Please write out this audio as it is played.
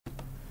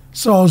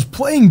So I was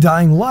playing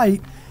Dying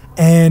Light,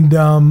 and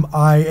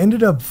I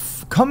ended up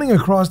coming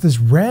across this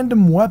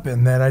random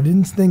weapon that I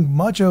didn't think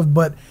much of,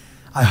 but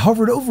I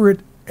hovered over it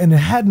and it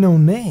had no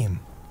name.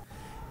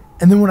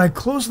 And then when I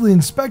closely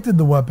inspected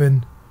the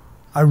weapon,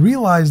 I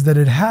realized that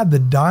it had the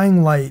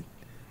Dying Light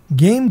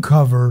game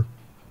cover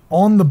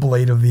on the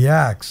blade of the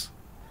axe.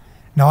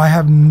 Now I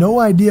have no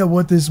idea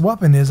what this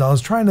weapon is. I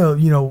was trying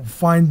to,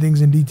 find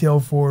things in detail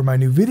for my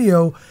new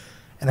video,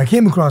 and I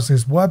came across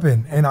this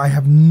weapon, and I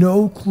have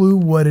no clue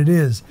what it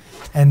is.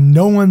 And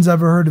no one's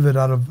ever heard of it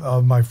out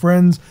of my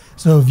friends.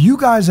 So if you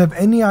guys have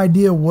any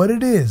idea what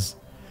it is,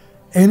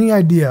 any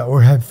idea,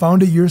 or have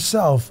found it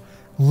yourself,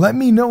 let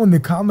me know in the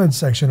comments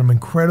section. I'm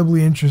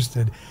incredibly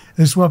interested.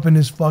 This weapon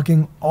is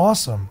fucking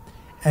awesome.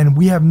 And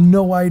we have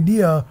no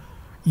idea,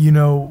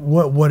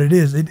 what it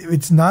is.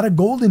 It's not a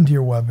golden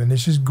tier weapon.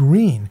 It's just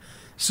green.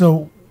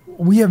 So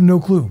we have no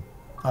clue.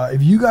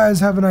 If you guys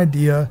have an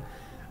idea,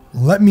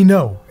 let me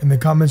know in the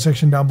comment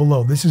section down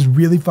below. This is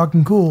really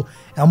fucking cool.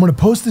 And I'm going to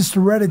post this to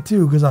Reddit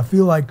too, because I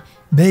feel like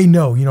they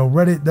know.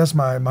 Reddit, that's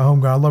my home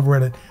ground. I love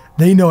Reddit.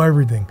 They know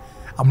everything.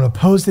 I'm going to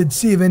post it,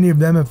 see if any of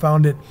them have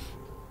found it.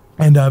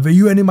 And if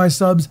you, any of my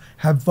subs,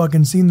 have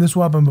fucking seen this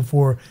weapon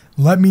before,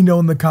 let me know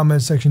in the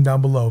comment section down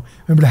below.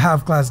 Remember to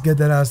have class, get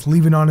that ass,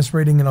 leave an honest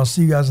rating, and I'll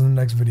see you guys in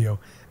the next video.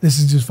 This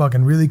is just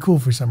fucking really cool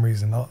for some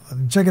reason.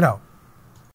 Check it out.